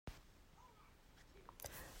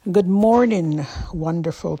Good morning,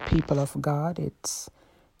 wonderful people of God. It's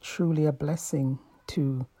truly a blessing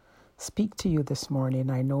to speak to you this morning.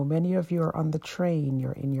 I know many of you are on the train,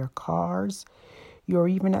 you're in your cars, you're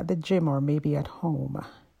even at the gym or maybe at home.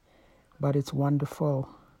 But it's wonderful.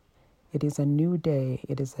 It is a new day.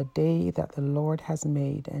 It is a day that the Lord has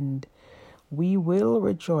made, and we will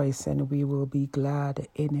rejoice and we will be glad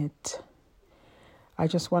in it. I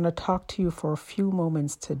just want to talk to you for a few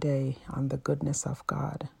moments today on the goodness of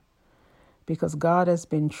God, because God has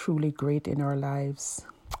been truly great in our lives.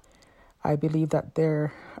 I believe that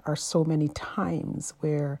there are so many times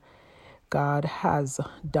where God has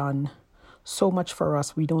done so much for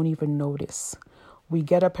us we don't even notice. We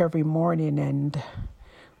get up every morning and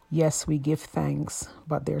yes, we give thanks,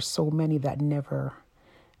 but there's so many that never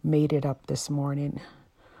made it up this morning.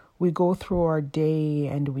 We go through our day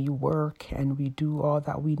and we work and we do all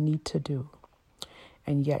that we need to do.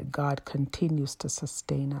 And yet God continues to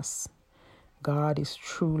sustain us. God is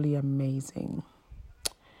truly amazing.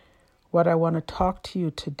 What I want to talk to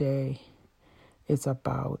you today is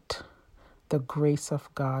about the grace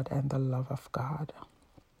of God and the love of God,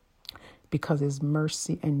 because His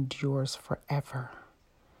mercy endures forever.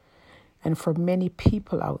 And for many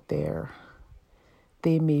people out there,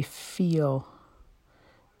 they may feel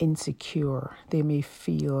insecure. They may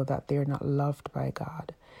feel that they're not loved by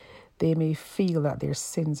God. They may feel that their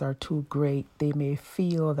sins are too great. They may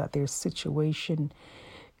feel that their situation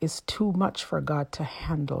is too much for God to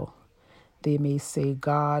handle. They may say,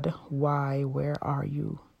 God, why, where are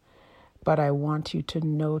you? But I want you to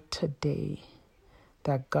know today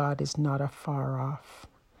that God is not afar off.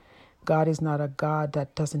 God is not a God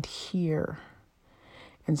that doesn't hear.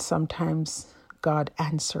 And sometimes God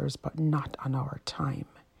answers, but not on our time.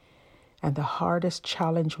 And the hardest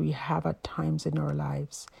challenge we have at times in our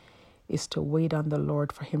lives is to wait on the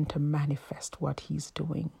Lord for Him to manifest what He's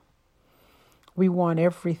doing. We want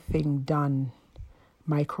everything done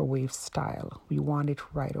microwave style. We want it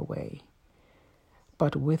right away.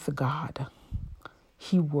 But with God,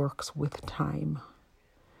 He works with time.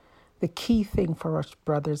 The key thing for us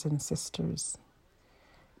brothers and sisters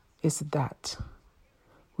is that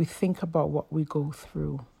we think about what we go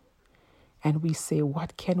through and we say,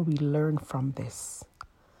 what can we learn from this?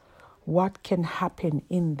 What can happen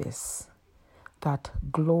in this that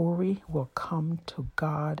glory will come to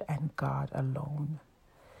God and God alone?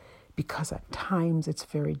 Because at times it's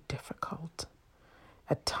very difficult.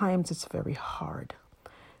 At times it's very hard.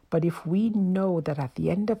 But if we know that at the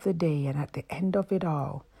end of the day and at the end of it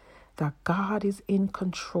all, that God is in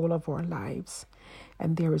control of our lives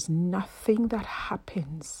and there is nothing that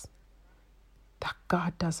happens that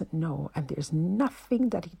God doesn't know, and there's nothing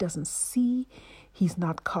that He doesn't see. He's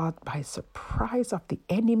not caught by surprise of the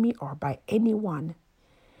enemy or by anyone.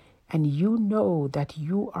 And you know that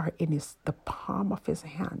you are in the palm of His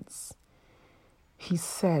hands. He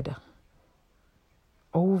said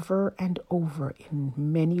over and over in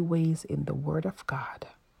many ways in the Word of God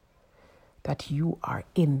that you are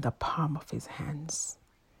in the palm of His hands.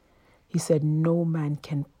 He said, no man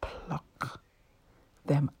can pluck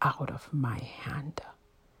them out of my hand.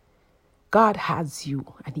 God has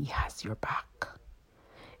you and He has your back.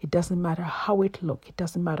 It doesn't matter how it looks. It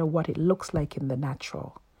doesn't matter what it looks like in the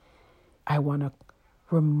natural. I want to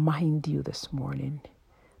remind you this morning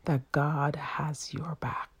that God has your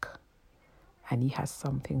back and He has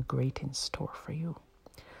something great in store for you.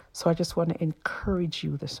 So I just want to encourage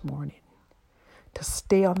you this morning to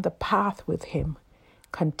stay on the path with Him.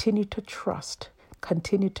 Continue to trust.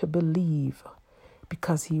 Continue to believe,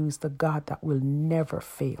 because He is the God that will never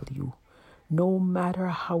fail you. No matter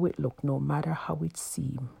how it look, no matter how it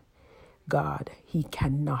seem, God, He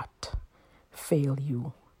cannot fail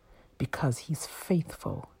you, because He's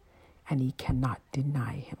faithful and He cannot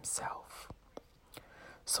deny Himself.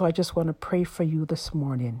 So I just want to pray for you this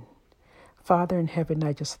morning. Father in heaven,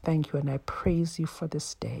 I just thank you and I praise you for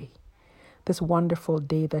this day, this wonderful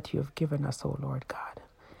day that you have given us, oh Lord God.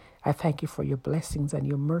 I thank you for your blessings and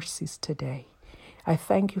your mercies today. I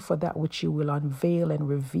thank you for that which you will unveil and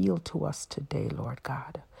reveal to us today, Lord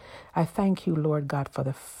God. I thank you, Lord God, for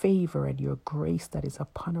the favor and your grace that is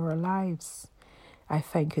upon our lives. I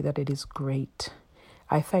thank you that it is great.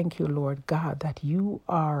 I thank you, Lord God, that you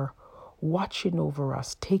are watching over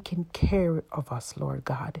us, taking care of us, Lord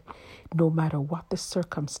God, no matter what the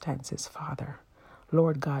circumstances, Father.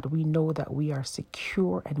 Lord God, we know that we are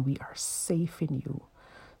secure and we are safe in you.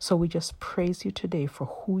 So we just praise you today for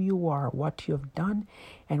who you are, what you have done,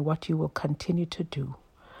 and what you will continue to do.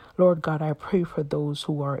 Lord God, I pray for those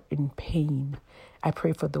who are in pain. I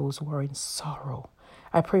pray for those who are in sorrow.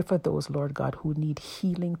 I pray for those, Lord God, who need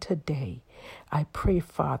healing today. I pray,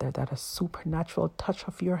 Father, that a supernatural touch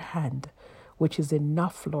of your hand, which is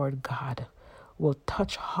enough, Lord God, will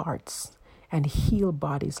touch hearts and heal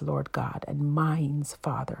bodies, Lord God, and minds,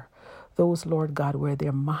 Father. Those, Lord God, where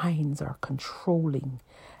their minds are controlling,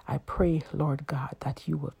 I pray, Lord God, that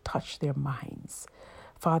you will touch their minds.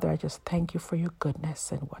 Father, I just thank you for your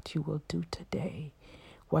goodness and what you will do today,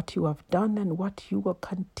 what you have done and what you will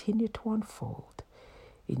continue to unfold.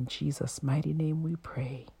 In Jesus' mighty name we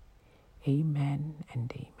pray. Amen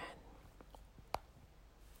and amen.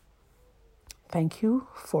 Thank you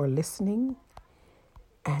for listening,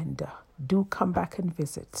 and do come back and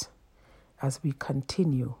visit as we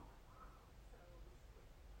continue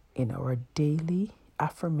in our daily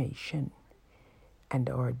affirmation and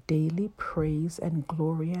our daily praise and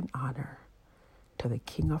glory and honor to the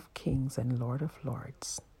King of Kings and Lord of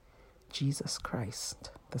Lords, Jesus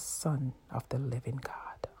Christ, the Son of the living God.